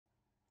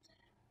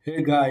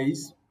Hey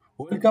guys,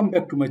 welcome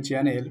back to my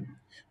channel.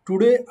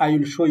 Today I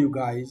will show you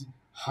guys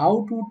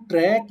how to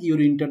track your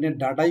internet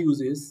data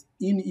uses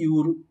in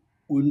your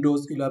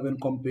Windows 11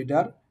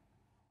 computer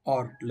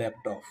or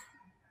laptop.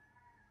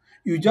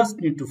 You just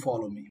need to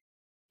follow me.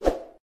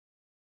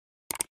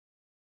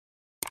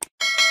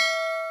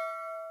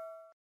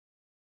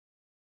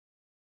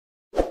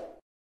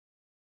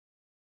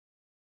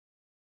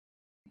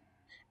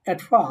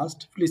 At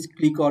first, please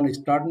click on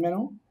Start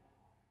menu,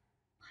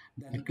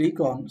 then click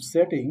on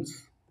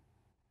Settings.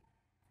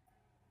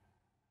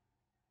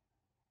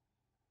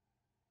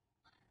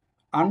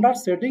 Under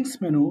Settings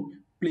menu,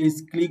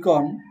 please click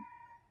on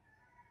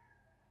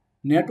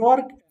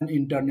Network and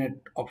Internet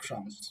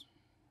options.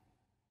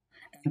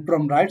 And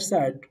from right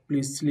side,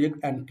 please select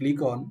and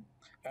click on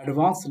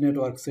Advanced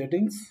Network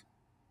Settings.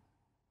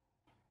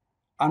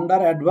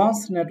 Under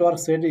Advanced Network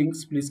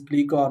Settings, please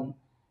click on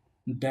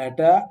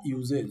Data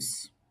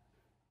Uses.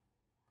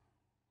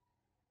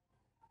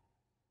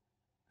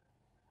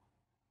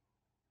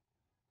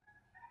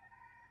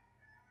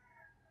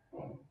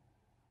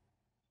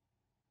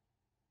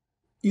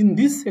 In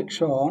this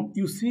section,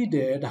 you see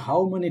that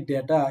how many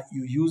data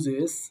you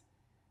uses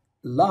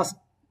last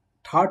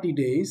 30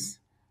 days,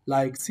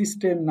 like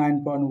System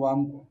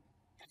 9.13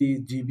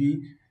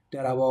 GB,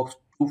 Teravox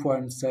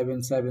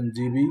 2.77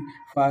 GB,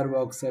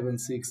 Firefox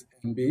 76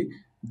 MB,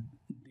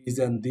 these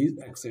and these,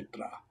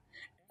 etc.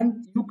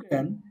 And you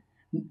can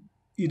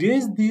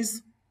erase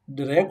this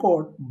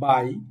record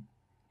by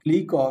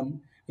click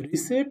on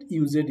Reset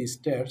Usage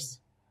States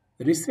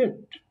Reset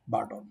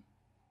button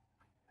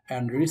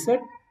and reset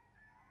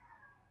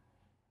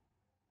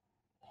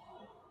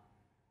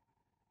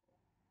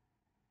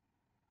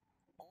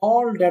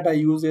all data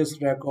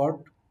usage record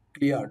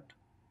cleared.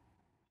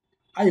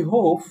 I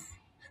hope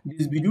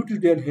this video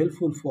tutorial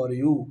helpful for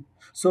you.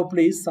 So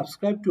please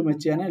subscribe to my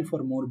channel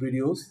for more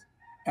videos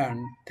and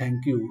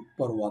thank you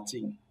for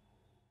watching.